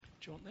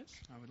Do you want this?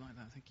 I would like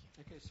that, thank you.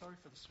 Okay, sorry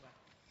for the sweat.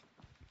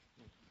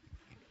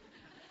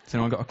 Has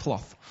anyone got a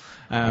cloth?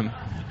 I'm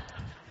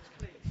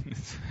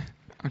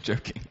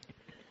joking.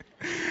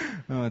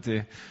 Oh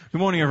dear. Good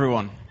morning,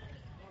 everyone.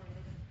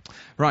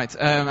 Right,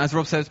 as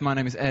Rob says, my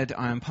name is Ed.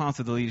 I am part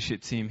of the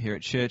leadership team here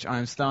at church. I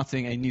am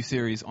starting a new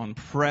series on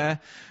prayer,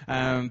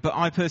 but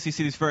I personally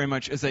see this very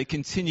much as a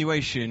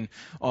continuation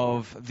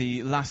of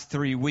the last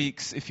 3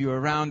 weeks. If you were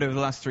around over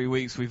the last 3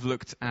 weeks, we've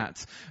looked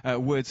at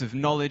words of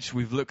knowledge,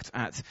 we've looked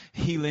at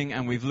healing,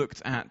 and we've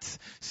looked at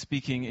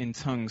speaking in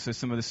tongues, so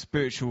some of the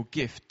spiritual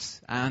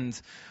gifts.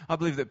 And I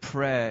believe that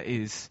prayer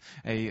is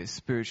a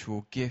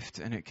spiritual gift,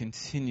 and it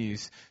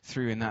continues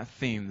through in that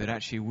theme that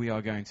actually we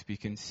are going to be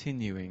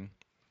continuing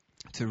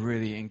to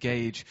really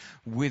engage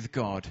with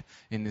God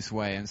in this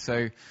way. And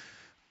so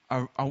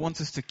I want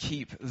us to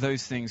keep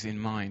those things in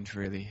mind,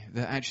 really,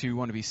 that actually we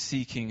want to be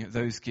seeking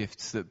those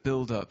gifts that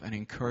build up and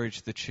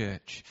encourage the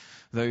church,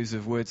 those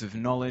of words of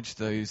knowledge,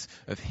 those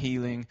of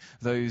healing,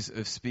 those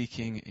of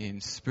speaking in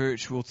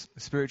spiritual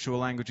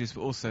languages,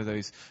 but also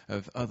those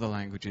of other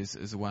languages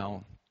as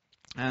well.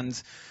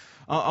 And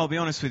I'll be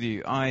honest with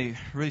you, I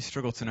really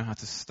struggle to know how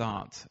to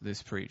start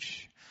this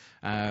preach.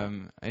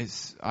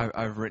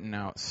 I've written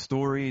out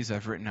stories,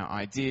 I've written out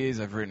ideas,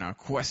 I've written out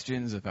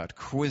questions, I've had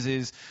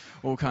quizzes,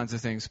 all kinds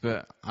of things,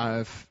 but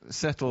I've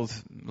settled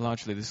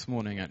largely this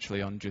morning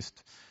actually on just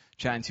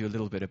chatting to you a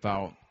little bit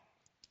about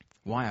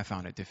why I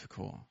found it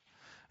difficult.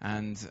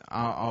 And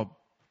I'll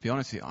be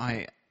honest with you,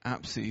 I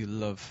absolutely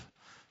love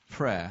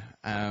prayer.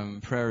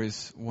 Prayer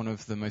is one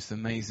of the most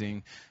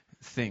amazing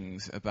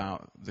things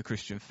about the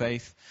Christian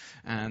faith,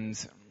 and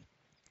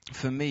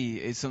for me,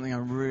 it's something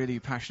I'm really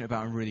passionate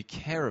about and really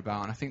care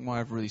about, and I think why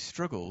I've really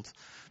struggled,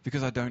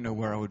 because I don't know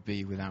where I would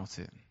be without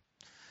it.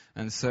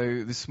 And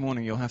so this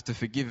morning you'll have to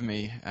forgive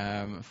me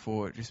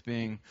for just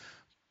being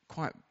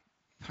quite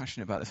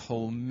passionate about this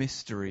whole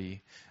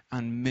mystery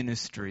and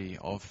ministry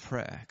of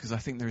prayer, because I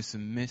think there is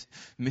some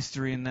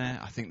mystery in there,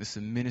 I think there's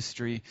some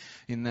ministry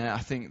in there, I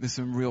think there's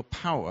some real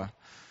power,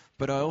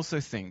 but I also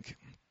think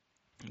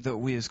that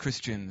we as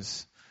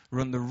Christians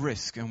run the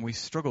risk, and we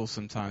struggle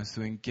sometimes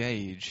to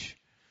engage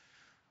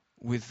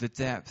with the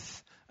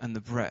depth and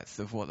the breadth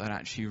of what that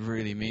actually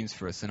really means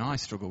for us. And I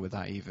struggle with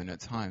that even at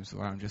times,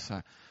 where I'm just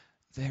like,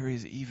 there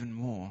is even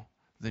more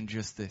than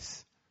just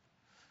this.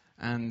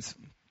 And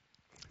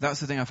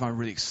that's the thing I find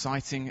really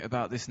exciting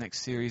about this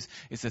next series.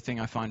 It's the thing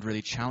I find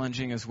really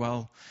challenging as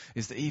well,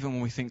 is that even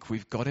when we think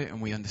we've got it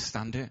and we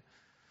understand it,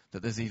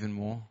 that there's even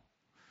more.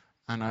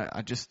 And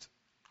I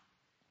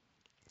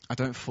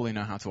don't fully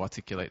know how to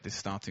articulate this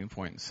starting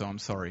point, so I'm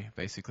sorry,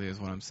 basically, is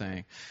what I'm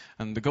saying.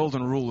 And the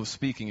golden rule of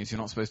speaking is you're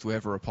not supposed to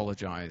ever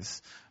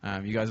apologize.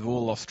 You guys have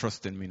all lost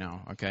trust in me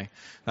now, okay?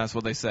 That's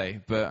what they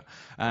say. But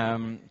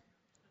I'm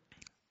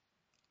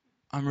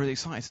really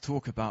excited to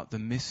talk about the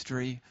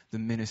mystery, the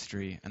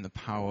ministry, and the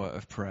power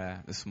of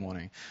prayer this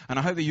morning. And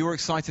I hope that you're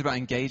excited about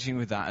engaging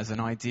with that as an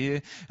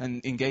idea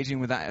and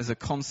engaging with that as a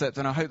concept.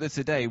 And I hope that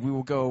today we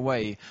will go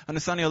away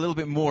understanding a little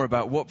bit more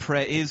about what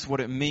prayer is, what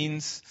it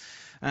means.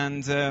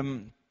 And,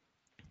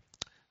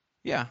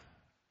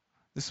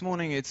 this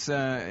morning it's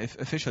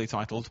officially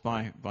titled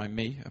by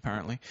me,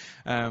 apparently,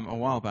 a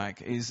while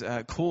back, is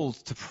Called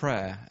to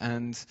Prayer.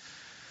 And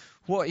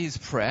what is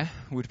prayer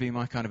would be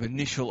my kind of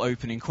initial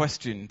opening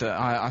question that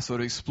I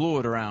sort of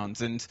explored around.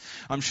 And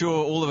I'm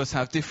sure all of us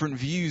have different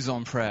views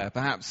on prayer.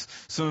 Perhaps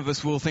some of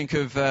us will think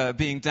of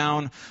being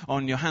down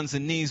on your hands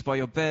and knees by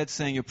your bed,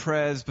 saying your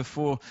prayers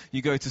before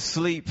you go to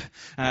sleep.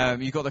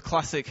 You've got the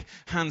classic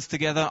hands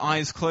together,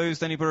 eyes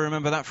closed. Anybody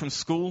remember that from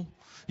school?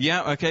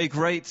 Yeah, okay,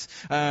 great.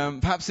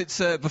 Perhaps it's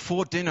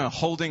before dinner,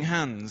 holding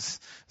hands.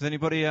 Is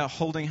anybody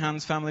holding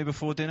hands family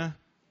before dinner?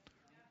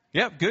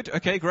 Yep, good.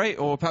 Okay, great.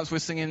 Or perhaps we're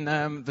singing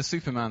the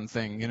Superman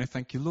thing.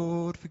 Thank you,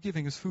 Lord, for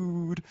giving us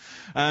food.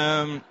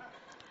 If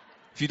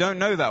you don't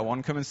know that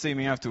one, come and see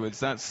me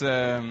afterwards. That's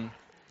the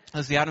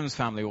Addams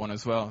Family one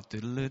as well.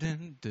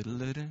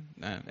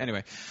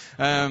 Anyway,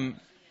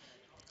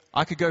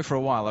 I could go for a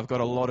while. I've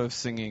got a lot of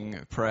singing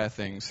prayer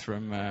things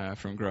from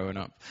growing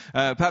up.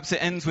 Perhaps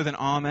it ends with an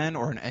amen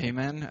or an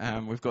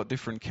amen. We've got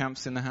different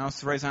camps in the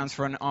house. Raise hands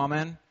for an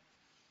amen.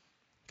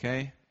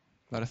 Okay.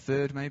 About a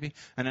third, maybe.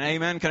 And an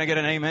amen. Can I get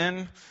an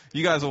amen?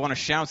 You guys will want to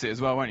shout it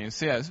as well, won't you?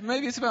 So, yeah,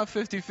 maybe it's about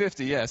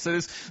 50-50, yeah. So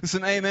there's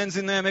some amens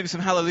in there, maybe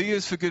some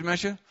hallelujahs for good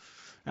measure.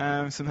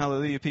 Some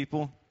hallelujah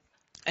people.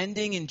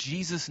 Ending in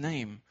Jesus'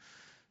 name.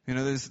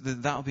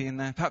 That'll be in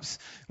there. Perhaps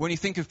when you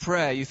think of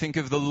prayer, you think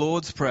of the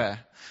Lord's Prayer.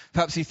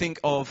 Perhaps you think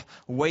of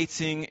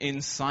waiting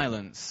in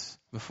silence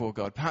before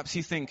God. Perhaps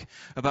you think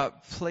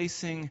about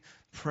placing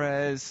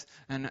prayers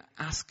and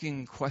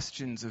asking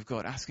questions of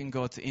God, asking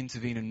God to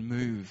intervene and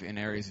move in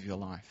areas of your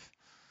life.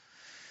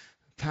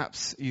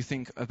 Perhaps you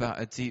think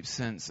about a deep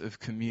sense of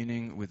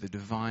communing with the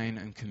divine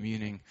and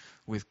communing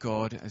with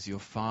God as your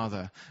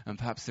Father. And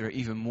perhaps there are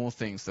even more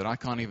things that I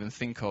can't even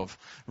think of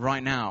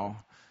right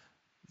now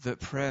that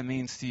prayer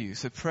means to you.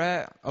 So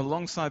prayer,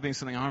 alongside being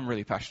something I'm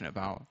really passionate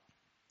about,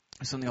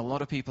 is something a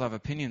lot of people have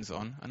opinions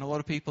on and a lot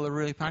of people are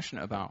really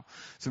passionate about.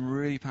 Some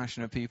really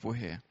passionate people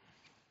here.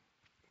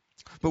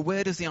 But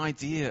where does the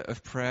idea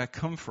of prayer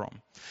come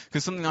from?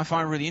 Because something I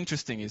find really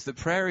interesting is that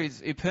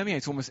it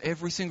permeates almost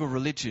every single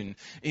religion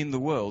in the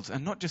world.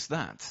 And not just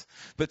that,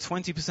 but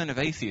 20% of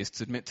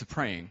atheists admit to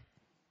praying.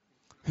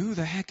 Who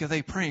the heck are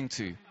they praying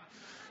to?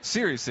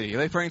 Seriously, are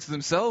they praying to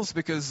themselves?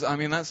 Because,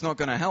 that's not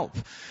going to help.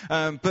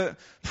 But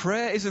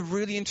prayer is a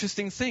really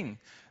interesting thing.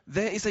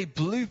 There is a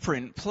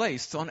blueprint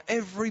placed on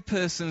every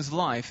person's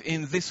life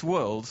in this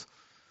world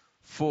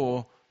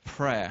for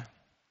prayer.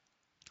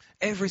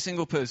 Every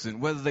single person,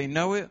 whether they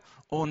know it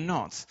or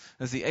not,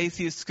 as the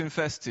atheists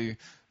confess to,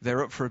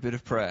 they're up for a bit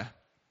of prayer.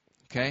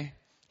 Okay?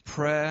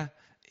 Prayer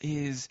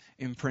is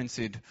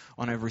imprinted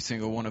on every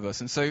single one of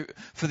us. And so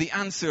for the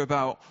answer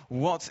about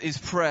what is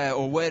prayer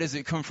or where does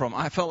it come from,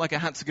 I felt like I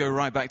had to go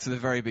right back to the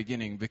very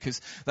beginning,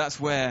 because that's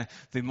where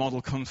the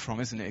model comes from,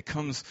 isn't it? It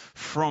comes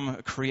from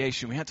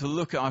creation. We had to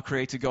look at our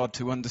Creator God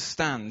to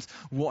understand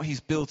what He's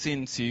built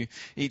into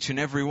each and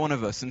every one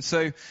of us. And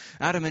so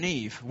Adam and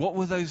Eve, what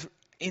were those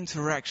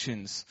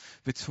interactions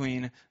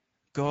between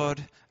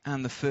God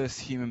and the first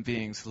human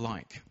beings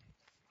like?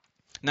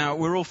 Now,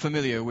 we're all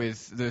familiar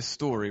with the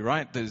story,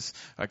 right? There's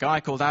a guy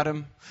called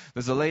Adam,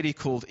 there's a lady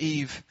called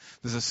Eve,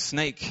 there's a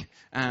snake,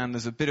 and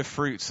there's a bit of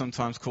fruit,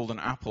 sometimes called an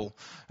apple,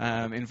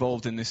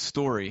 involved in this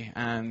story.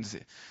 And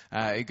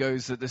it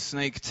goes that the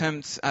snake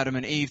tempts Adam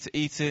and Eve to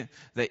eat it,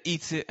 they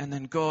eat it, and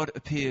then God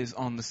appears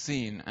on the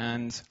scene.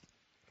 And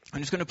I'm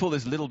just going to pull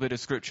this little bit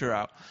of scripture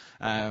out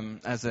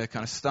as a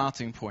kind of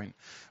starting point,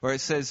 where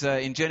it says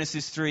in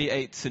Genesis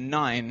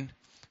 3:8-9,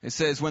 it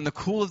says, "When the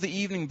cool of the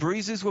evening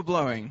breezes were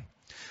blowing,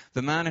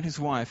 the man and his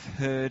wife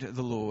heard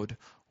the Lord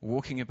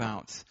walking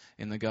about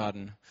in the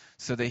garden.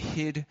 So they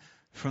hid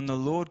from the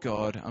Lord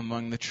God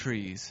among the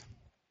trees.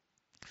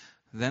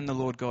 Then the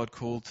Lord God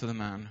called to the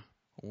man,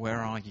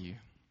 'Where are you?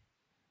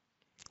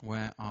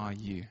 Where are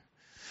you?'"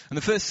 And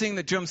the first thing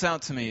that jumps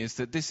out to me is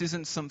that this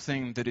isn't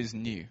something that is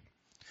new.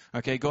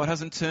 Okay, God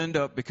hasn't turned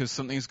up because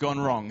something's gone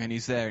wrong and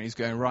He's there and He's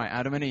going, "Right,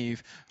 Adam and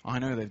Eve, I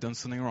know they've done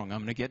something wrong. I'm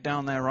going to get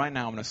down there right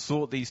now. I'm going to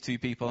sort these two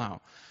people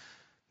out."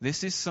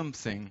 This is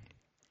something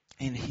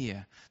in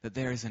here, that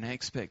there is an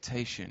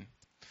expectation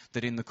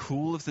that in the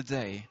cool of the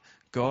day,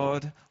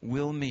 God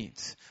will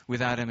meet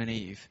with Adam and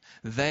Eve.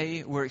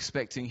 They were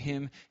expecting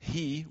Him.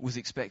 He was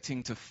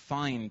expecting to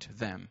find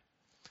them.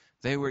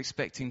 They were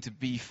expecting to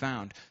be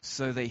found.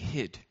 So they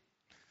hid.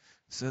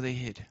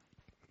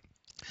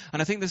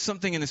 And I think there's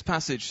something in this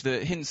passage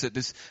that hints at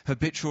this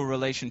habitual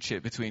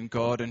relationship between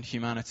God and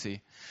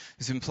humanity.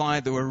 It's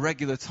implied there were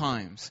regular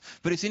times.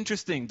 But it's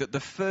interesting that the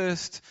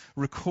first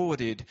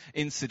recorded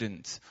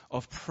incident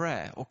of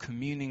prayer or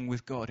communing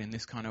with God in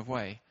this kind of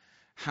way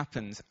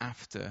happens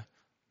after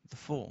the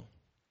fall.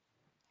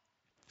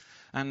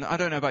 And I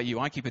don't know about you,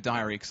 I keep a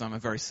diary because I'm a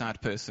very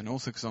sad person,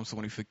 also because I'm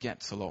someone who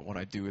forgets a lot what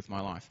I do with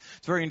my life.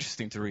 It's very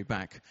interesting to read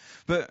back.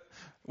 But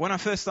when I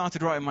first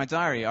started writing my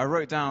diary, I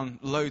wrote down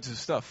loads of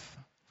stuff.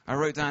 I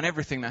wrote down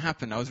everything that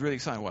happened. I was really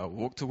excited. Well, I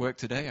walked to work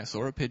today. I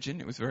saw a pigeon.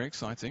 It was very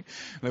exciting.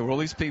 There were all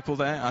these people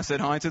there. I said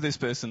hi to this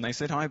person. They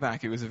said hi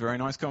back. It was a very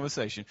nice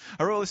conversation.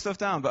 I wrote all this stuff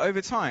down. But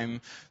over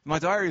time, my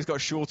diary has got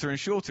shorter and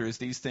shorter as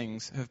these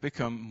things have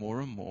become more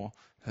and more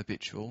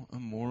habitual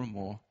and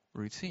more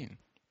routine.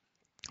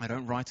 I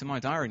don't write in my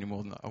diary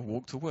anymore that I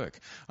walk to work.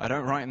 I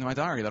don't write in my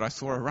diary that I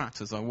saw a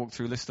rat as I walked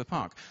through Lister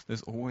Park.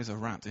 There's always a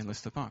rat in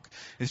Lister Park.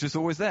 It's just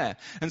always there.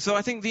 And so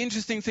I think the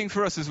interesting thing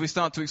for us as we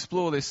start to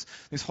explore this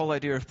whole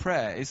idea of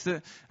prayer is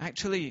that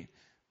actually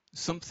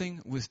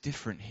something was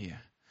different here.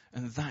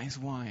 And that is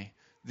why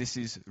this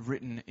is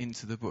written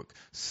into the book.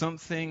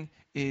 Something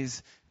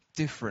is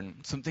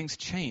different. Something's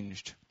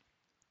changed.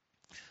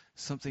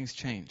 Something's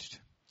changed.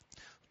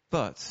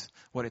 But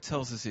what it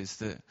tells us is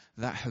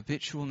that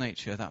habitual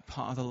nature, that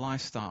part of the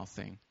lifestyle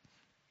thing,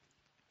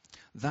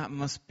 that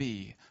must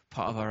be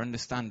part of our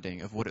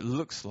understanding of what it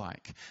looks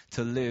like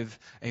to live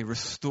a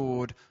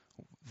restored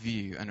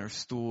view and a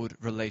restored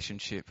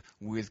relationship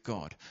with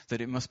God.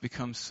 That it must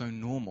become so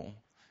normal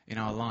in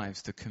our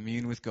lives to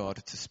commune with God,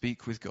 to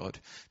speak with God,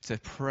 to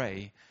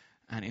pray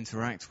and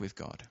interact with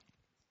God,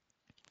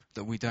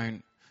 that we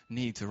don't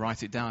need to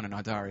write it down in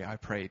our diary. I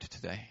prayed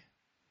today.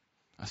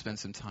 I spent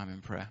some time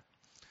in prayer.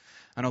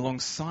 And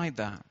alongside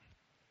that,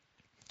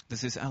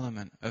 there's this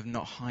element of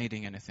not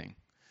hiding anything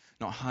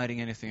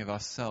of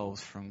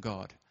ourselves from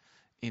God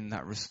in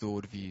that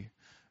restored view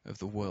of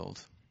the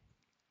world.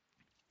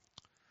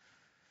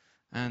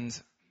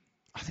 And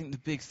I think the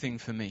big thing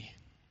for me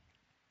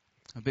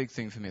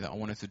that I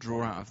wanted to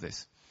draw out of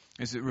this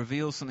is it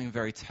reveals something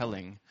very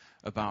telling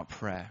about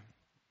prayer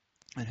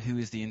and who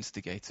is the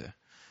instigator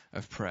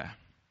of prayer.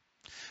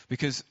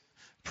 Because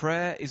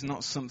prayer is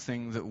not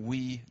something that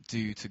we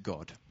do to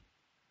God,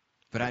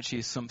 but actually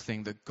is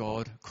something that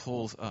God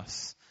calls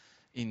us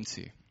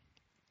into.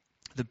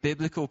 The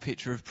biblical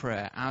picture of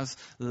prayer, as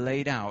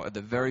laid out at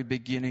the very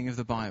beginning of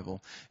the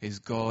Bible, is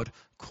God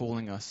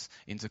calling us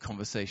into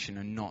conversation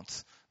and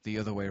not the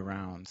other way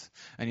around.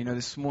 And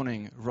this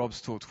morning,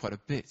 Rob's talked quite a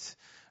bit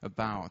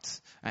about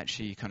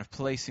actually kind of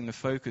placing the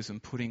focus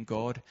and putting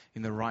God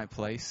in the right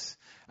place.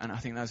 And I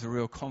think that's a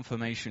real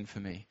confirmation for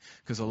me,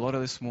 because a lot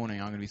of this morning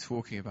I'm going to be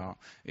talking about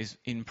is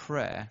in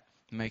prayer,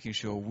 making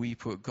sure we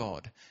put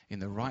God in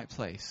the right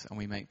place and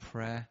we make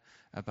prayer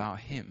about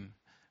him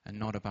and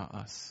not about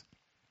us.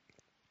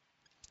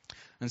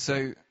 And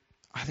so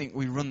I think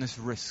we run this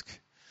risk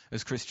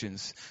as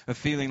Christians of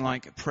feeling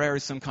like prayer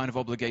is some kind of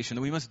obligation,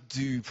 that we must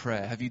do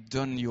prayer. Have you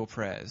done your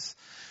prayers?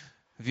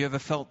 Have you ever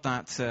felt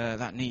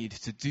that need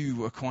to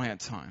do a quiet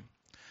time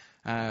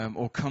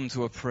or come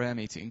to a prayer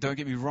meeting? Don't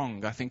get me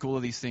wrong. I think all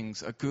of these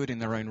things are good in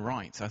their own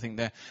right. I think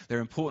they're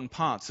important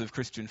parts of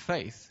Christian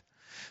faith.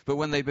 But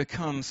when they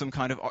become some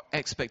kind of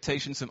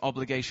expectation, some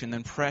obligation,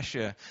 then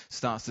pressure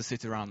starts to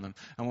sit around them.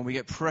 And when we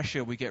get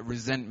pressure, we get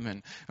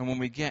resentment. And when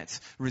we get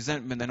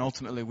resentment, then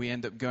ultimately we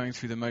end up going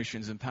through the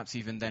motions. And perhaps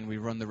even then we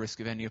run the risk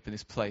of ending up in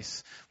this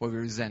place where we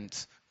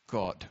resent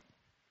God.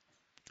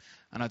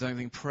 And I don't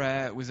think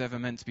prayer was ever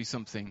meant to be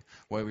something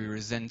where we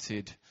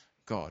resented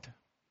God.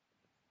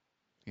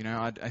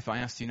 If I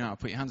asked you now,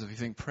 put your hands up if you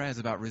think prayer is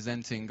about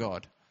resenting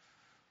God.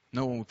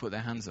 No one would put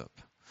their hands up.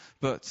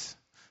 But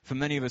for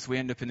many of us, we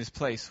end up in this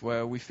place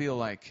where we feel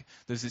like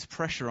there's this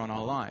pressure on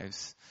our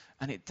lives,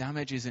 and it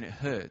damages and it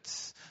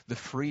hurts the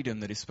freedom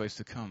that is supposed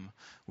to come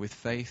with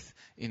faith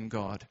in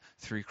God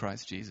through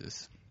Christ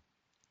Jesus.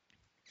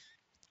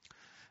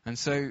 And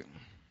so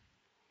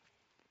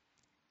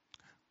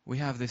we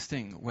have this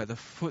thing where the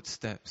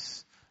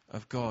footsteps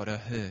of God are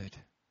heard.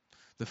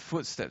 The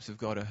footsteps of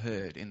God are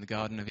heard in the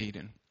Garden of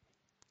Eden.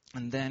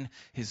 And then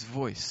his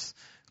voice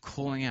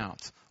calling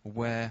out,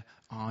 "Where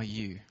are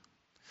you?"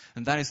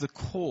 And that is the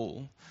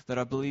call that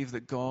I believe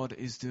that God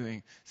is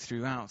doing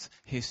throughout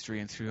history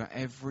and throughout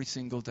every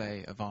single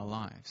day of our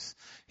lives.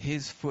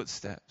 His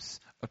footsteps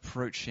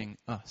approaching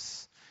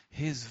us.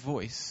 His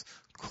voice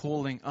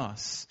calling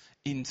us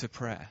into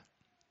prayer.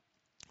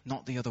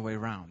 Not the other way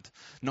around.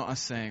 Not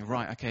us saying,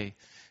 right, okay,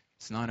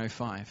 it's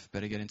 9:05,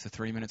 better get into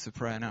 3 minutes of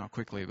prayer now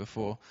quickly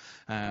before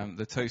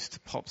the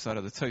toast pops out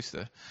of the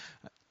toaster.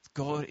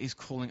 God is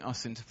calling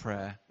us into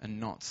prayer and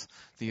not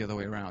the other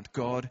way around.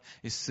 God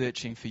is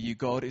searching for you.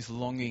 God is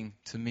longing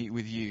to meet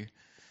with you.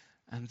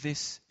 And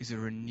this is a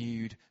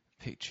renewed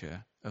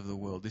picture of the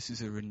world. This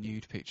is a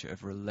renewed picture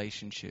of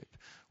relationship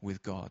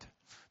with God.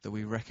 That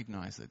we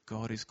recognize that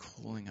God is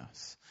calling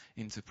us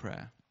into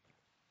prayer.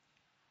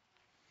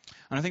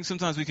 And I think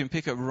sometimes we can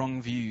pick up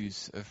wrong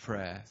views of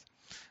prayer.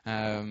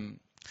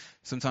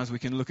 Sometimes we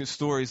can look at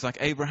stories like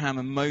Abraham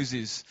and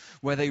Moses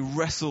where they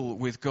wrestle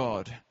with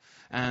God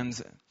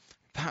and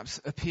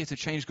perhaps appear to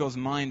change God's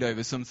mind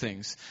over some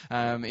things.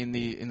 In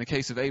the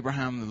case of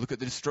Abraham, look at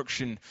the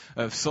destruction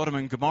of Sodom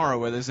and Gomorrah,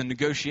 where there's a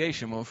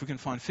negotiation. Well, if we can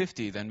find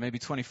 50, then maybe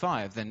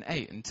 25, then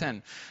 8 and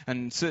 10.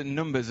 And certain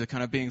numbers are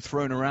kind of being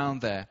thrown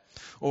around there.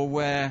 Or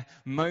where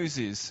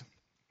Moses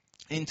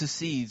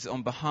intercedes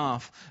on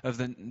behalf of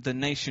the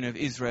nation of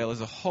Israel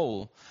as a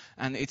whole.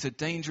 And it's a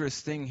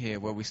dangerous thing here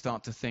where we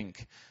start to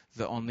think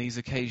that on these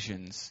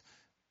occasions,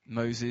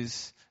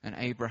 Moses and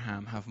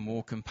Abraham have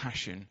more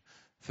compassion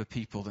for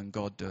people than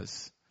God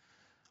does.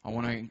 I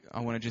want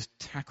to just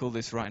tackle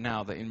this right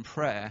now, that in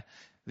prayer,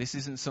 this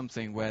isn't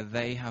something where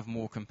they have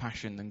more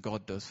compassion than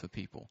God does for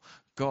people.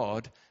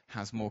 God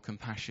has more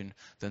compassion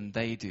than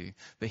they do,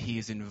 but he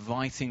is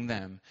inviting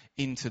them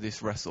into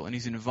this wrestle, and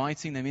he's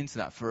inviting them into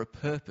that for a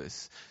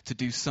purpose, to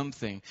do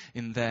something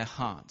in their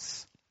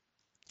hearts.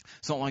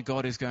 It's not like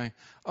God is going,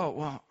 oh,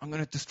 well, I'm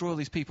going to destroy all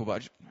these people,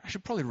 but I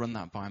should probably run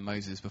that by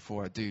Moses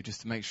before I do,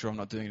 just to make sure I'm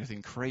not doing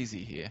anything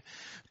crazy here.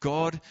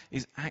 God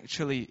is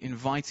actually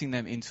inviting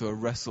them into a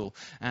wrestle,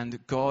 and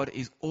God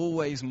is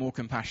always more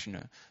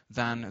compassionate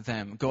than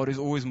them. God is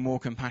always more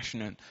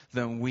compassionate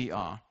than we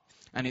are.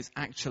 And it's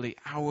actually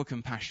our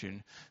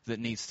compassion that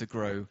needs to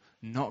grow,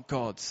 not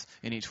God's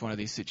in each one of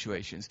these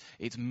situations.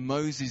 It's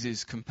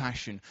Moses'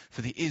 compassion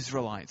for the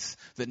Israelites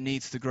that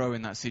needs to grow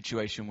in that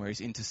situation where he's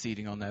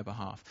interceding on their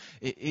behalf.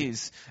 It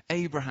is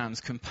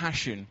Abraham's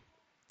compassion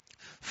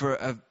for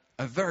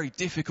a very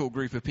difficult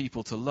group of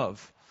people to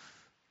love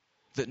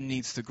that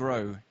needs to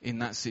grow in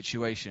that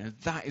situation. And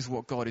that is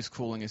what God is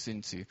calling us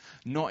into,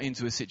 not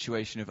into a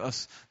situation of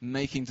us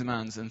making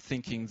demands and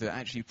thinking that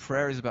actually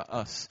prayer is about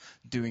us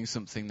doing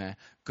something there.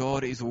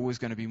 God is always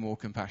going to be more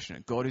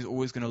compassionate. God is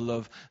always going to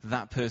love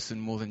that person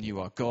more than you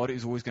are. God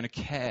is always going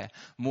to care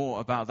more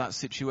about that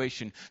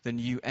situation than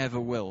you ever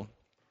will.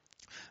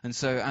 And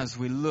so as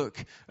we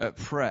look at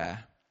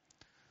prayer,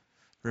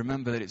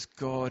 remember that it's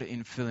God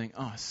infilling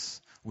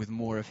us with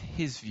more of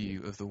his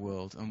view of the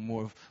world and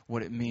more of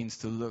what it means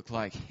to look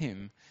like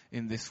him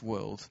in this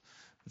world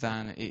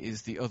than it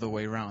is the other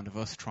way around of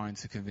us trying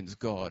to convince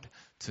God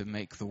to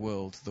make the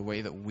world the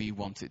way that we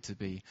want it to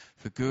be,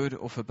 for good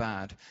or for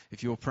bad.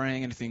 If you're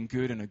praying anything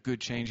good and a good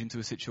change into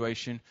a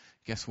situation,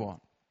 guess what?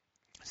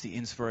 It's the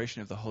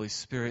inspiration of the Holy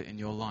Spirit in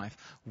your life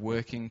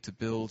working to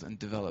build and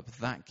develop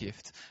that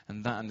gift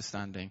and that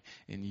understanding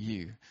in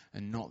you,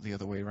 and not the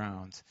other way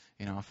around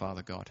in our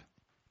Father God.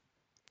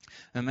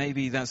 And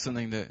maybe that's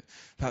something that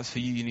perhaps for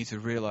you need to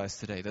realize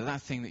today,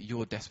 that thing that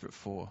you're desperate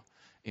for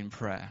in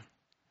prayer.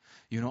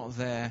 You're not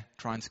there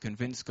trying to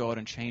convince God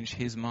and change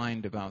his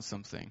mind about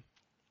something,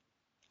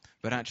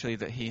 but actually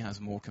that he has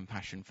more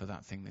compassion for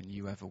that thing than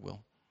you ever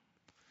will.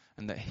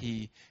 And that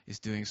he is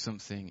doing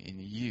something in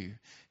you.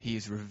 He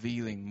is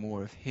revealing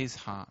more of his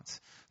heart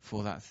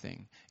for that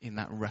thing in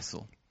that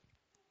wrestle.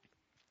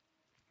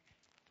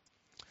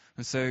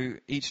 And so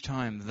each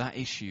time that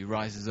issue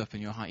rises up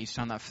in your heart, each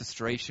time that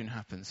frustration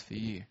happens for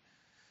you,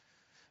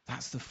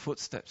 that's the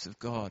footsteps of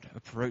God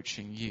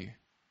approaching you.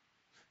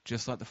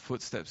 Just like the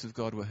footsteps of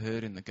God were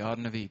heard in the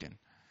Garden of Eden.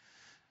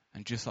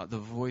 And just like the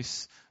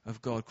voice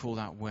of God called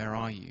out, "Where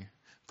are you?"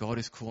 God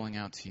is calling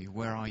out to you,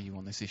 "Where are you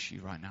on this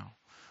issue right now?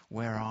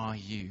 Where are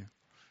you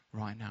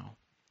right now?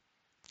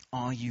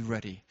 Are you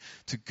ready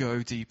to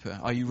go deeper?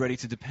 Are you ready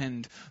to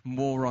depend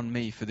more on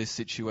me for this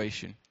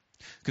situation?"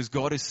 Because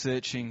God is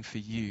searching for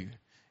you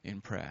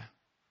in prayer,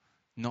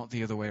 not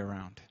the other way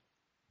around.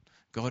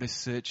 God is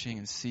searching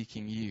and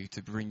seeking you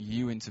to bring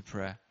you into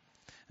prayer.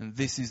 And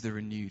this is the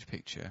renewed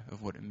picture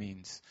of what it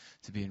means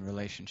to be in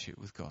relationship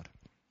with God.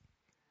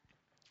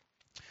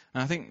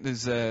 And I think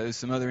there's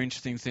some other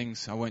interesting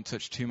things. I won't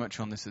touch too much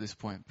on this at this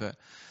point, but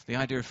the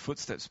idea of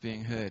footsteps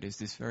being heard is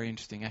this very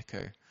interesting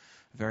echo,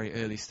 a very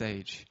early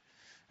stage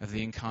of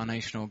the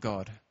incarnational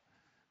God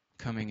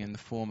coming in the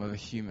form of a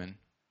human.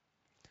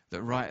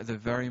 That right at the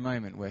very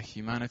moment where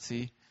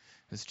humanity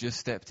has just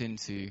stepped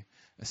into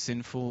a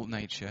sinful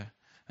nature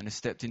and has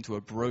stepped into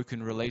a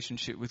broken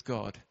relationship with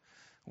God,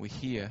 we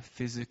hear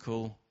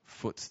physical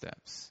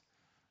footsteps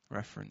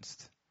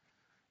referenced.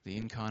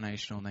 The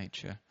incarnational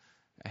nature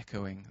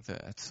echoing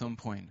that at some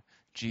point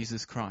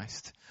Jesus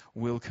Christ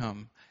will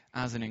come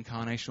as an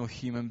incarnational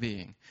human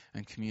being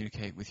and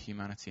communicate with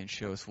humanity and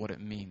show us what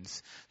it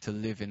means to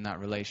live in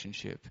that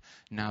relationship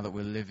now that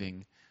we're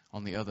living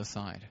on the other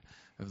side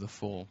of the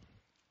fall.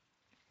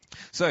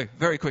 So,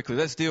 very quickly,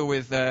 let's deal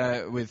with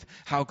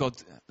how God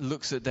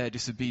looks at their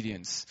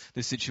disobedience,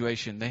 this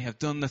situation. They have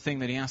done the thing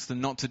that he asked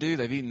them not to do.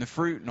 They've eaten the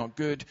fruit, not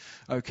good.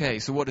 Okay,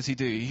 so what does he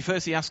do?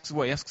 He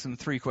asks them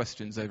 3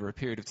 questions over a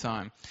period of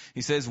time.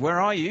 He says, "Where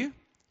are you?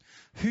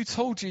 Who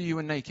told you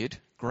were naked?"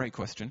 Great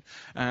question.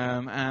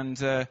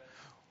 And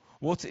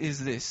what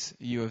is this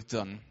you have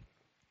done?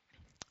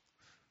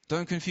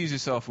 Don't confuse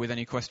yourself with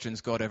any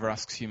questions God ever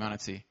asks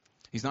humanity.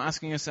 He's not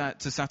asking us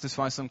to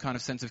satisfy some kind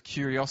of sense of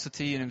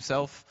curiosity in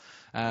himself.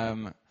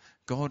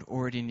 God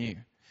already knew.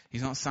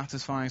 He's not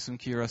satisfying some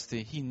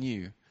curiosity. He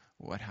knew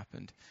what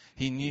happened.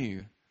 He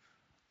knew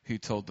who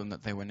told them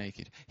that they were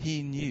naked.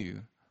 He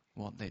knew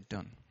what they'd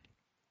done.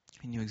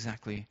 He knew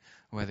exactly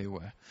where they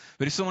were.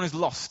 But if someone is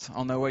lost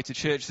on their way to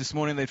church this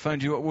morning, they'd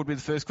phoned you, what would be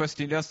the first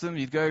question you'd ask them?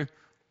 You'd go,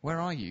 "Where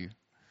are you?"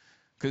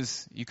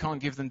 Because you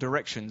can't give them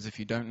directions if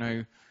you don't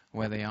know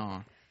where they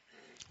are.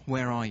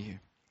 Where are you?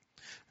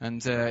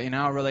 And in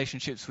our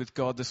relationships with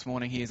God this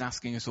morning, he is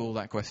asking us all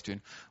that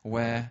question.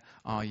 Where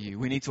are you?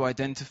 We need to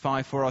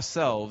identify for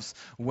ourselves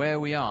where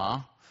we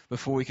are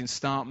before we can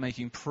start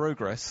making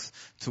progress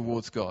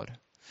towards God.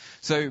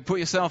 So put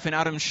yourself in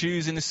Adam's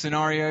shoes in this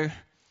scenario.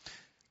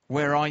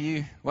 Where are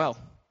you? Well,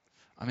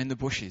 I'm in the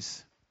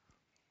bushes.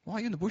 Why are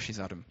you in the bushes,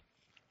 Adam?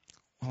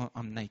 Well,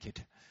 I'm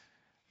naked.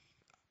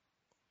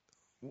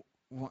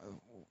 Why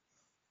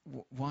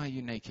are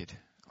you naked?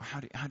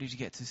 How did you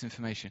get to this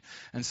information?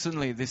 And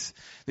suddenly this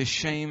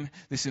shame,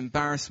 this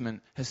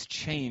embarrassment has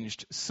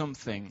changed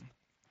something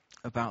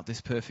about this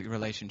perfect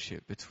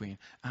relationship between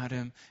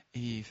Adam,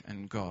 Eve,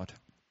 and God.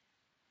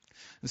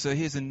 And so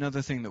here's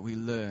another thing that we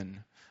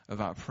learn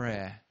about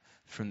prayer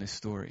from this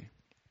story.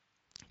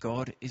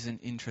 God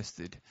isn't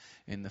interested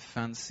in the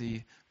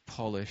fancy,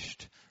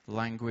 polished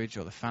language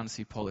or the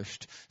fancy,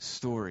 polished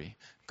story.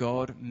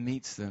 God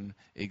meets them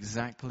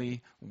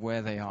exactly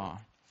where they are.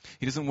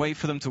 He doesn't wait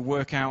for them to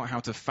work out how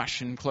to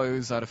fashion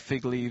clothes out of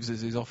fig leaves,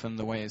 as is often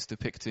the way it's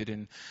depicted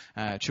in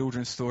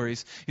children's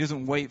stories. He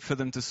doesn't wait for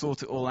them to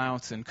sort it all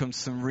out and come to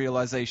some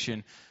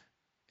realization.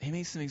 He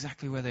meets them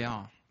exactly where they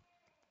are.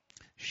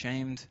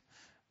 Shamed,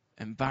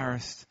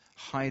 embarrassed,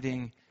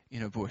 hiding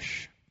in a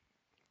bush.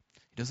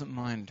 He doesn't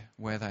mind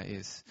where that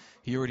is.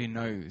 He already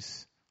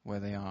knows where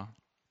they are.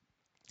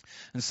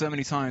 And so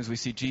many times we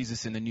see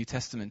Jesus in the New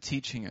Testament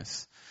teaching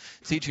us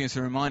and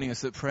reminding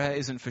us that prayer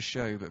isn't for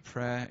show, but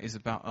prayer is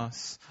about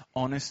us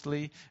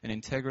honestly and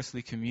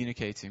integrally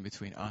communicating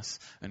between us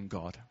and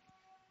God.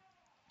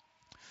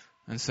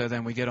 And so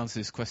then we get onto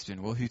this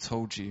question, well, who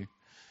told you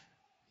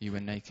were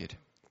naked?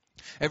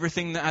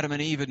 Everything that Adam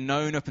and Eve had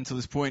known up until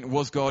this point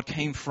was God,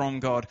 came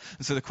from God.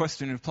 And so the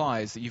question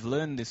implies that you've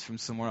learned this from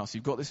somewhere else.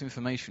 You've got this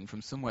information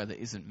from somewhere that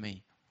isn't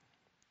me.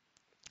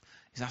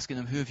 He's asking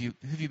them, who have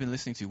you been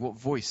listening to? What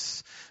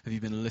voice have you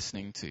been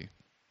listening to?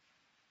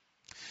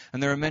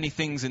 And there are many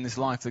things in this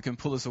life that can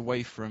pull us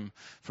away from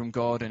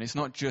God. And it's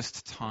not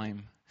just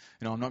time.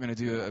 I'm not going to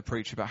do a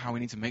preach about how we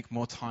need to make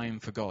more time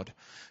for God,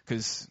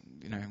 because,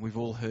 we've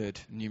all heard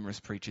numerous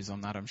preaches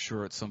on that, I'm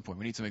sure, at some point.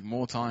 We need to make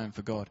more time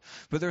for God.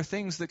 But there are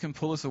things that can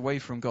pull us away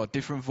from God,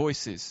 different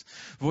voices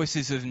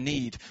of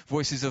need,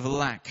 voices of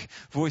lack,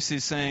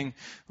 voices saying,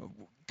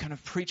 kind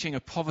of preaching a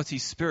poverty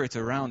spirit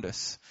around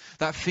us.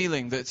 That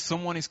feeling that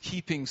someone is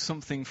keeping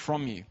something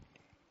from you.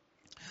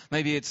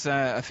 Maybe it's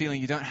a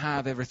feeling you don't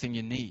have everything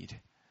you need.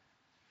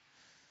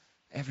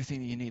 Everything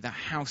that you need, that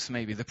house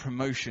maybe, the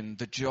promotion,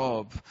 the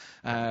job,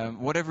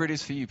 whatever it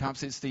is for you.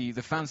 Perhaps it's the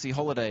fancy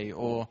holiday,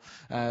 or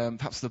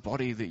perhaps the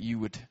body that you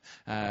would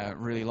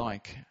really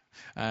like.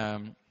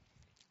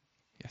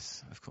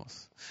 Yes, of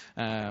course.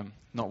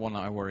 Not one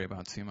that I worry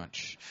about too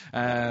much.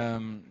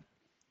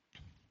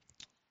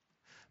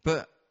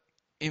 But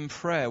in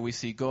prayer we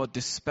see God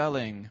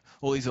dispelling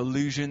all these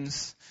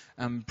illusions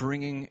and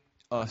bringing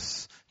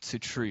us to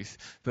truth.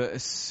 But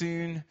as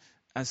soon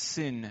as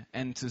sin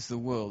enters the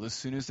world, as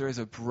soon as there is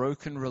a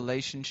broken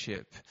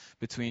relationship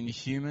between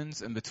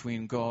humans and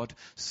between God,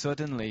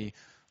 suddenly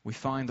we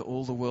find that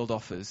all the world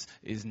offers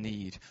is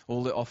need.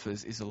 All it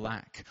offers is a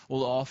lack.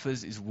 All it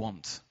offers is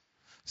want.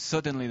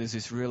 Suddenly there's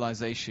this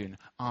realization,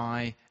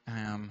 I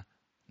am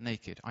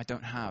naked. I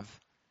don't have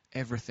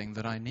everything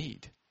that I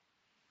need.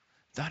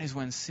 That is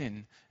when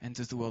sin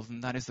enters the world,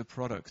 and that is the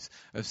product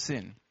of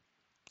sin.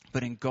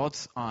 But in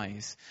God's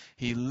eyes,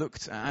 he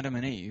looked at Adam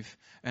and Eve,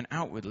 and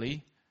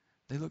outwardly,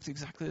 they looked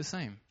exactly the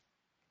same.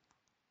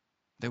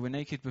 They were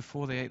naked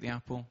before they ate the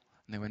apple,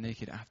 and they were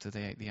naked after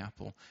they ate the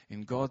apple.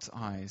 In God's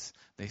eyes,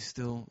 they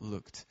still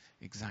looked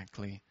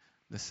exactly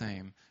the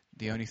same.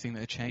 The only thing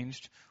that had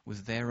changed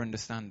was their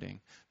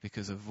understanding,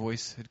 because a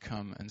voice had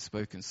come and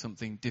spoken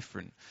something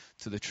different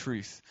to the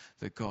truth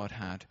that God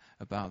had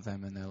about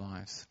them and their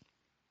lives.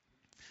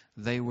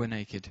 They were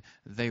naked,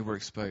 they were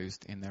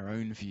exposed in their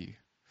own view,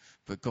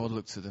 but God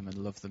looked at them and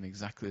loved them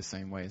exactly the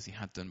same way as he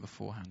had done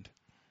beforehand.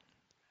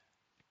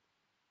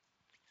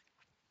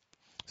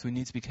 So we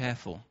need to be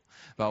careful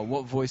about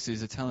what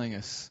voices are telling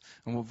us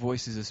and what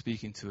voices are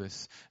speaking to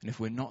us. And if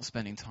we're not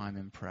spending time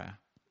in prayer,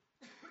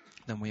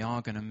 then we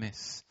are going to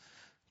miss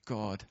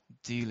God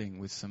dealing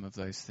with some of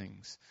those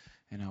things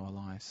in our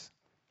lives.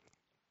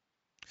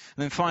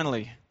 And then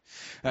finally,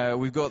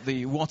 we've got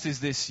the what is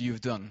this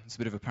you've done? It's a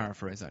bit of a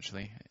paraphrase,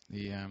 actually.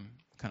 The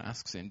kind of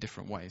asks it in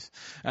different ways.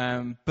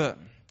 But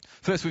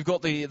first, we've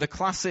got the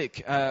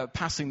classic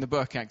passing the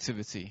buck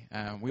activity.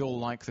 We all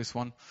like this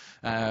one.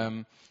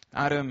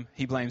 Adam,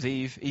 he blames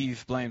Eve.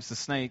 Eve blames the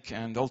snake,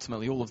 and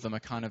ultimately all of them are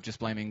kind of just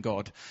blaming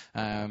God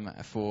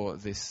for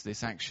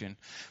this action.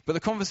 But the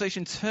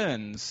conversation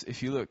turns,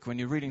 if you look, when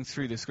you're reading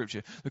through the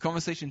scripture, the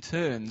conversation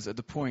turns at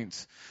the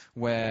point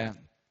where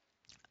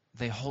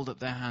they hold up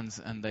their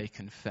hands and they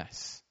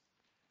confess.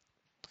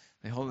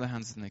 They hold up their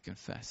hands and they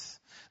confess.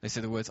 They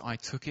say the words, I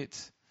took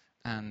it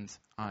and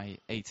I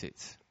ate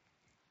it.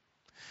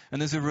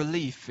 And there's a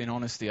relief in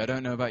honesty. I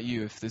don't know about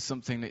you, if there's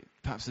something that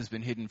perhaps has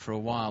been hidden for a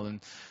while and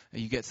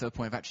you get to the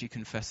point of actually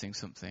confessing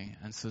something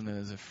and suddenly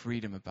there's a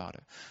freedom about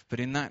it.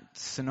 But in that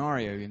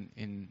scenario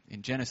in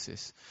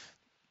Genesis,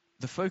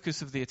 the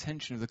focus of the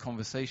attention of the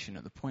conversation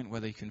at the point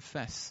where they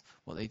confess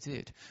what they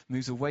did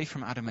moves away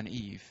from Adam and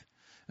Eve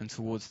and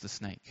towards the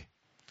snake.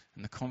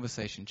 And the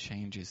conversation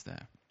changes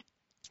there.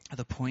 At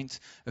the point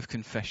of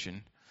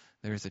confession,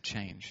 there is a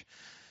change.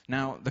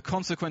 Now, the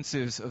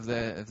consequences of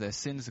their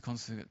sins, the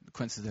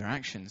consequences of their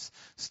actions,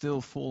 still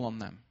fall on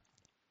them.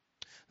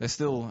 They're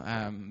still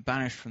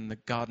banished from the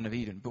Garden of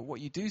Eden. But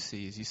what you do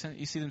see is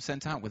you see them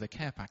sent out with a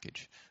care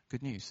package.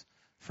 Good news.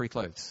 Free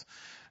clothes.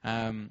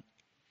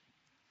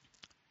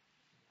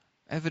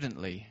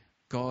 Evidently,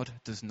 God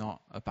does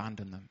not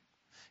abandon them.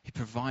 He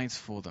provides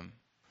for them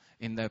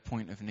in their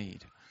point of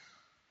need.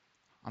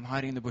 I'm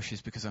hiding in the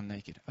bushes because I'm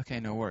naked. Okay,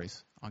 no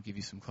worries. I'll give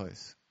you some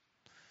clothes.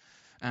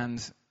 And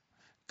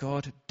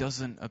God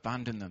doesn't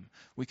abandon them.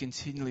 We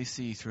continually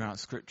see throughout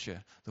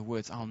Scripture the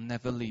words, I'll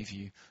never leave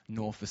you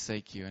nor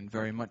forsake you. And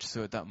very much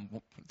so at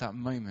that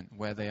moment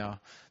where they're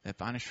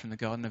banished from the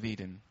Garden of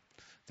Eden,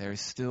 there is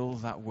still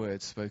that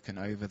word spoken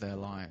over their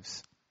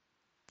lives.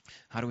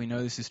 How do we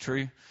know this is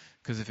true?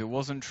 Because if it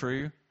wasn't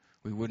true,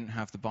 we wouldn't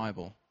have the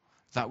Bible.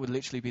 That would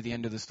literally be the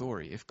end of the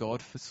story. If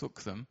God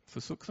forsook them?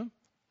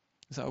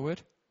 Is that a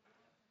word?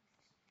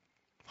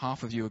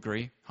 Half of you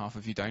agree, half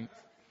of you don't.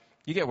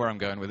 You get where I'm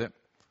going with it.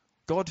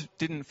 God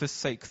didn't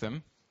forsake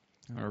them.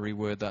 I'll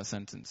reword that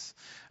sentence.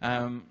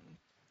 And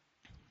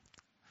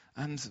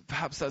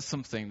perhaps that's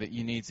something that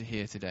you need to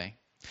hear today.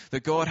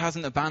 That God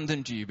hasn't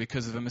abandoned you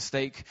because of a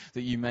mistake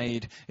that you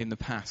made in the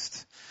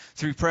past.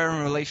 Through prayer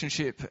and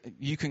relationship,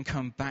 you can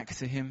come back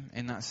to him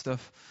in that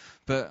stuff.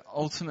 But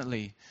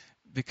ultimately,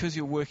 because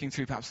you're working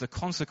through perhaps the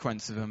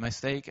consequence of a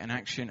mistake, an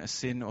action, a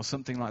sin, or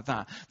something like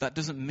that, that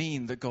doesn't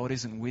mean that God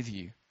isn't with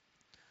you.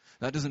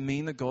 That doesn't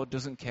mean that God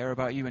doesn't care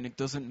about you, and it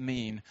doesn't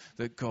mean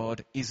that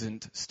God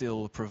isn't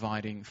still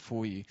providing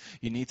for you.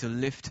 You need to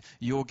lift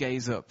your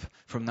gaze up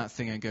from that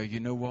thing and go, you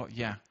know what?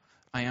 Yeah,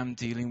 I am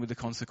dealing with the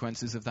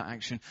consequences of that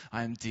action.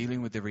 I am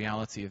dealing with the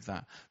reality of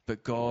that.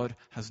 But God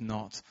has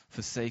not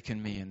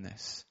forsaken me in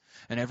this.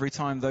 And every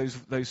time those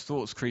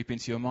thoughts creep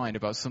into your mind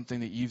about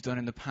something that you've done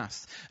in the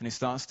past, and it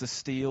starts to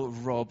steal,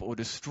 rob, or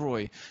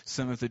destroy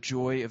some of the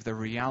joy of the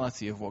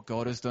reality of what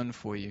God has done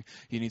for you,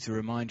 you need to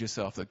remind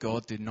yourself that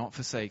God did not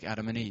forsake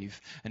Adam and Eve,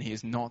 and he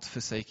is not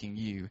forsaking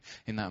you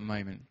in that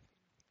moment.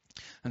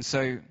 And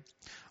so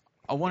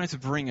I wanted to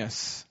bring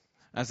us,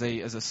 as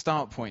a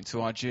start point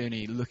to our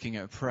journey looking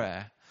at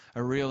prayer,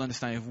 a real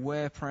understanding of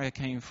where prayer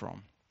came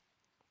from.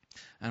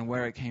 And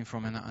where it came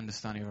from in that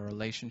understanding of a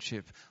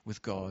relationship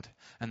with God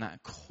and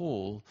that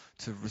call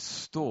to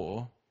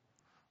restore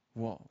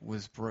what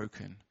was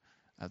broken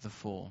at the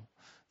fall.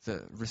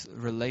 The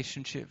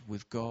relationship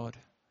with God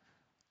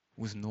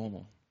was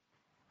normal.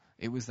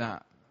 It was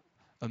that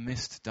a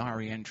missed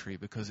diary entry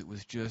because it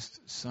was just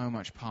so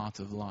much part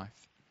of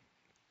life.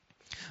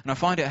 And I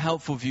find it a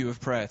helpful view of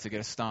prayer to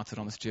get us started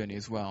on this journey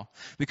as well,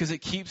 because it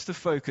keeps the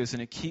focus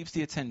and it keeps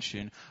the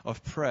attention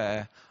of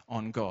prayer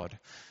on God.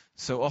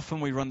 So often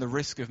we run the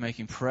risk of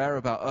making prayer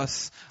about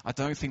us. I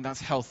don't think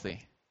that's healthy.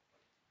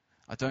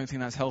 I don't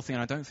think that's healthy,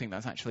 and I don't think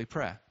that's actually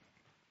prayer.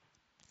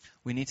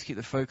 We need to keep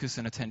the focus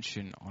and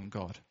attention on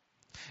God.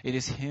 It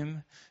is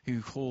him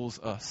who calls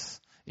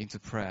us into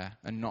prayer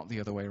and not the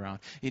other way around.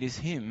 It is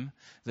him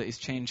that is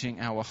changing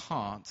our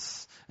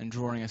hearts and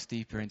drawing us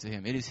deeper into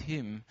him. It is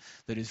him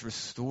that is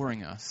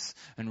restoring us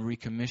and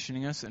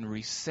recommissioning us and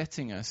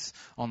resetting us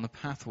on the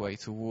pathway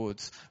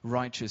towards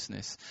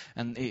righteousness.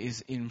 And it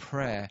is in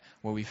prayer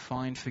where we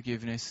find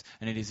forgiveness,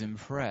 and it is in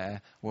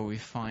prayer where we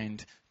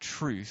find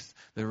truth,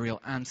 the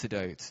real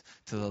antidote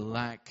to the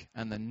lack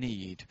and the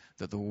need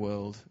that the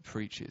world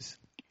preaches.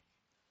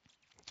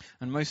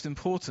 And most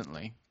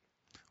importantly,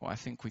 what I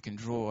think we can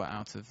draw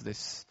out of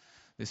this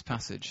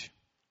passage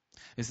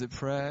is that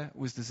prayer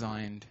was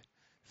designed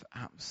for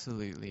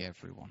absolutely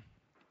everyone.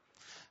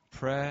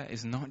 Prayer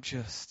is not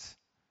just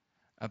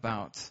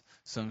about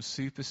some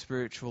super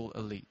spiritual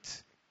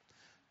elite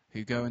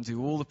who go and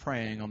do all the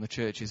praying on the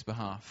church's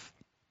behalf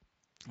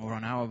or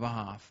on our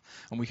behalf,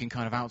 and we can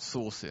kind of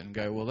outsource it and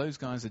go, well, those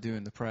guys are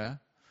doing the prayer,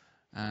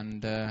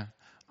 and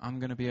I'm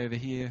going to be over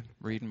here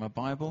reading my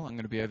Bible. I'm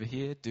going to be over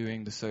here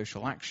doing the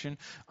social action.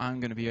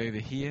 I'm going to be over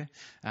here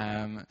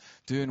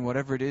doing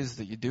whatever it is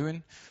that you're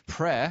doing.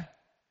 Prayer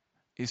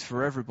is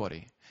for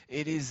everybody.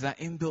 It is that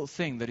inbuilt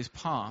thing that is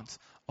part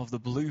of the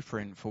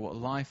blueprint for what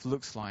life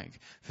looks like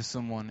for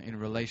someone in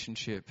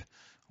relationship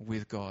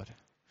with God.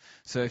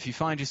 So if you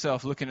find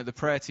yourself looking at the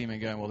prayer team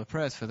and going, well, the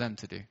prayer's for them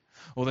to do,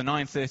 or the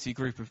 9:30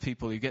 group of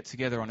people who get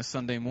together on a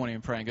Sunday morning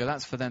and pray and go,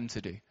 that's for them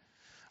to do,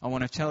 I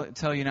want to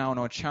tell you now, and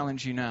I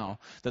challenge you now,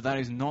 that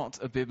is not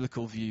a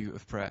biblical view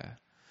of prayer.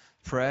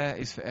 Prayer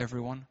is for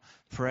everyone.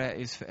 Prayer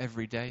is for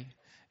every day.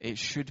 It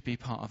should be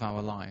part of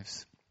our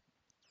lives.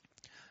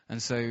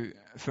 And so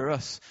for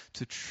us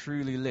to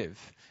truly live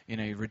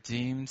in a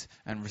redeemed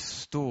and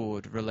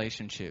restored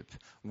relationship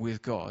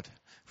with God,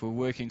 if we're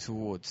working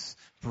towards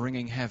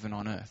bringing heaven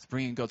on earth,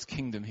 bringing God's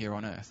kingdom here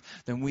on earth,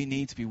 then we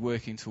need to be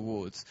working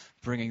towards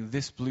bringing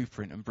this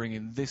blueprint and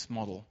bringing this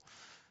model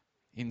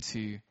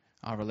into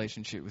our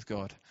relationship with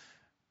God.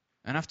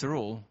 And after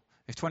all,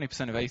 if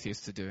 20% of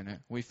atheists are doing it,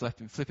 we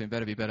flipping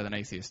better be better than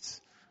atheists,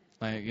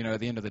 at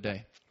the end of the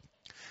day.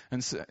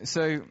 And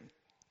so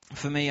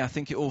for me, I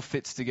think it all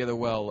fits together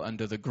well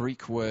under the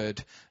Greek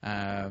word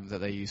that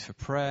they use for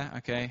prayer.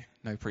 Okay,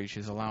 no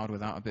preachers allowed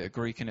without a bit of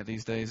Greek in it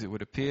these days, it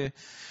would appear.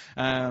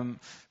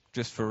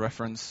 Just for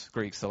reference,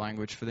 Greek's the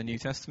language for the New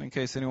Testament,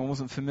 in case anyone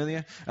wasn't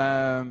familiar.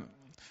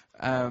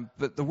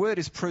 But the word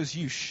is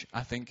proseuch,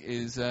 I think,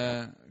 is...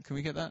 can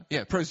we get that?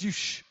 Yeah,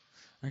 proseuch.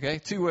 Okay,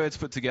 two words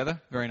put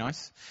together. Very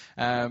nice.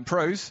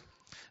 Pros,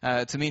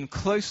 to mean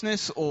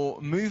closeness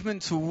or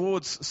movement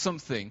towards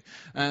something.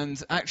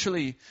 And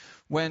actually,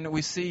 when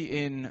we see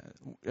in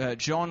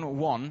John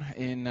 1,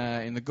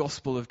 in the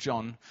Gospel of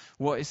John,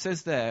 what it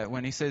says there,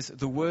 when he says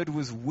the Word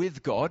was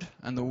with God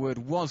and the Word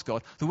was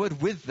God, the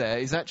word with there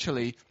is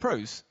actually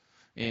pros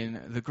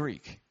in the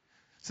Greek.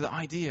 So the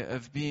idea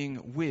of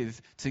being with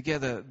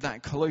together,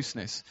 that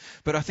closeness.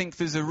 But I think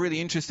there's a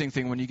really interesting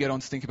thing when you get on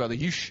to think about the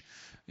yush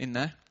in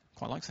there.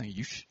 Quite like saying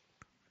yush.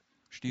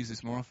 Should use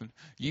this more often.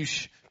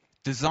 Yush,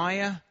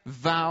 desire,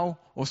 vow,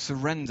 or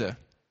surrender.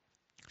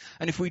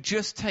 And if we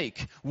just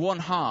take one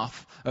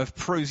half of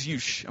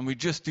proseuch and we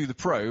just do the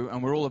pro,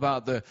 and we're all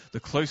about the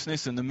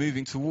closeness and the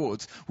moving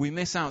towards, we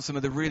miss out some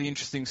of the really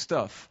interesting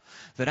stuff.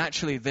 That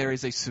actually there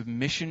is a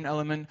submission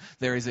element,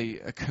 there is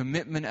a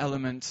commitment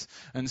element.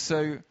 And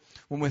so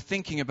when we're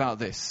thinking about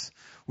this,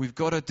 we've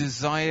got to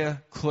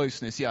desire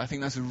closeness. Yeah, I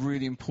think that's a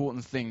really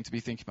important thing to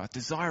be thinking about.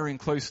 Desiring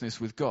closeness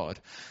with God.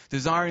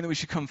 Desiring that we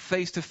should come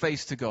face to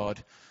face to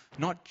God.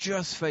 Not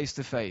just face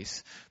to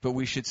face, but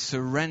we should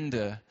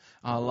surrender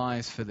our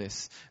lives for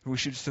this. We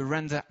should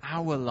surrender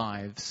our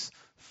lives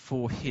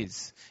for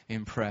His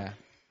in prayer.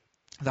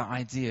 That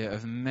idea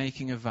of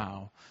making a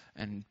vow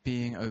and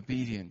being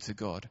obedient to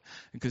God.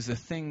 Because the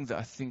thing that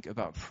I think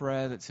about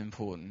prayer that's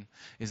important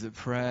is that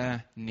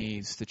prayer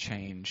needs to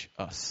change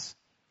us.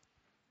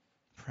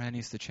 Prayer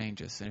needs to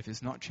change us. And if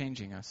it's not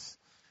changing us,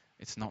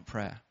 it's not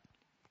prayer.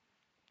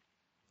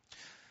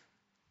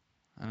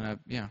 And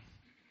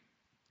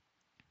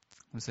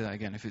I'll say that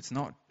again. If it's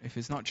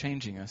not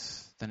changing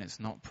us, then it's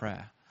not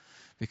prayer.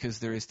 Because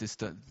there is this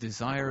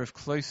desire of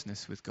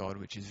closeness with God,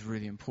 which is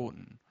really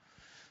important.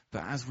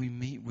 But as we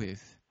meet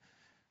with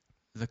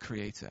the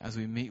Creator, as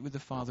we meet with the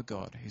Father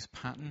God, whose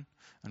pattern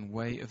and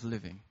way of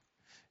living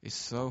is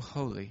so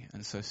holy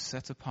and so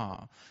set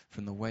apart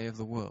from the way of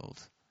the world,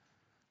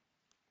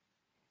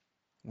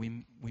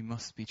 we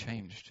must be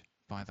changed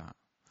by that.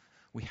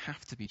 We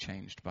have to be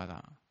changed by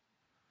that.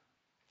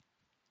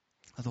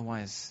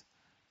 Otherwise,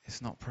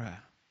 it's not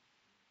prayer.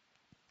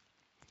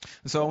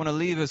 And so I want to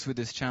leave us with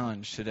this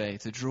challenge today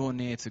to draw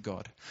near to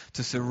God,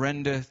 to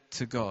surrender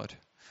to God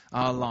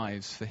our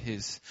lives for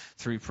His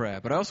through prayer.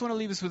 But I also want to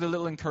leave us with a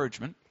little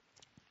encouragement.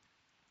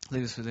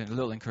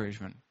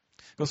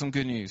 Got some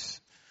good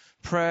news.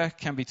 Prayer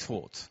can be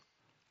taught.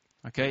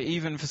 Okay,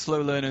 even for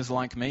slow learners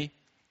like me,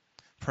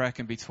 prayer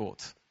can be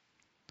taught.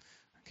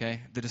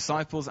 Okay, the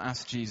disciples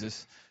asked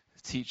Jesus,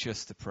 teach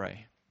us to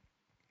pray.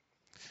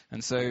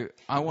 And so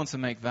I want to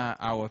make that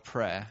our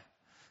prayer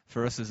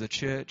for us as a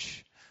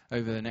church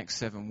over the next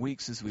 7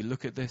 weeks as we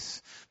look at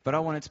this. But I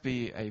want it to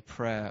be a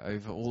prayer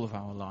over all of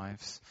our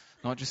lives.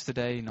 Not just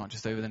today, not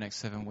just over the next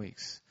 7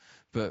 weeks,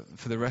 but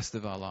for the rest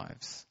of our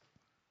lives.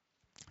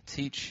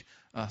 Teach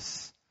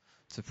us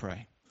to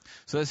pray.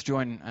 So let's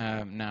join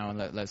now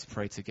and let's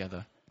pray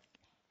together.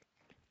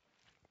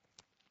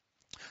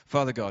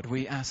 Father God,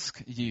 we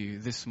ask you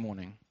this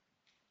morning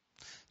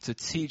to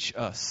teach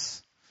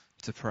us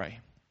to pray.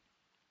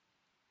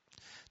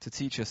 To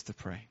teach us to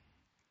pray.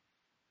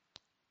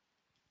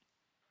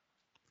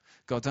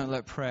 God, don't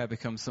let prayer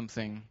become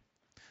something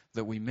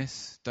that we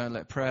miss. Don't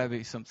let prayer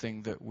be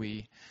something that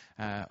we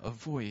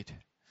avoid.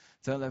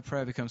 Don't let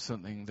prayer become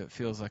something that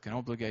feels like an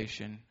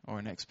obligation or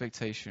an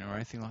expectation or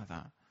anything like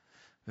that.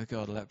 But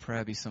God, let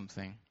prayer be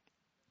something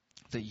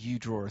that you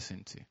draw us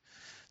into.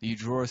 That you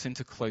draw us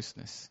into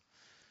closeness.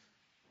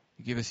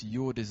 You give us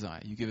your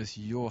desire. You give us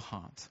your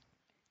heart.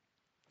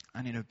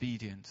 And in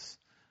obedience,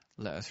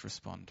 let us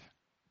respond.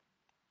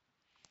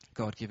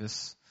 God, give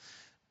us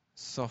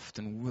soft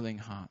and willing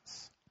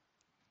hearts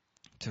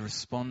to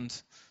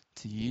respond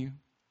to you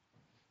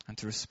and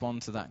to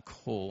respond to that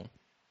call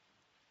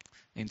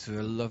into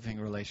a loving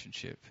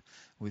relationship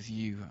with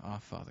you, our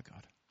Father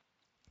God.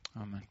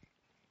 Amen.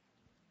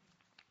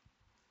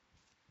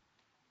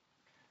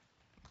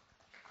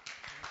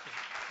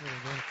 Very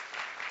good.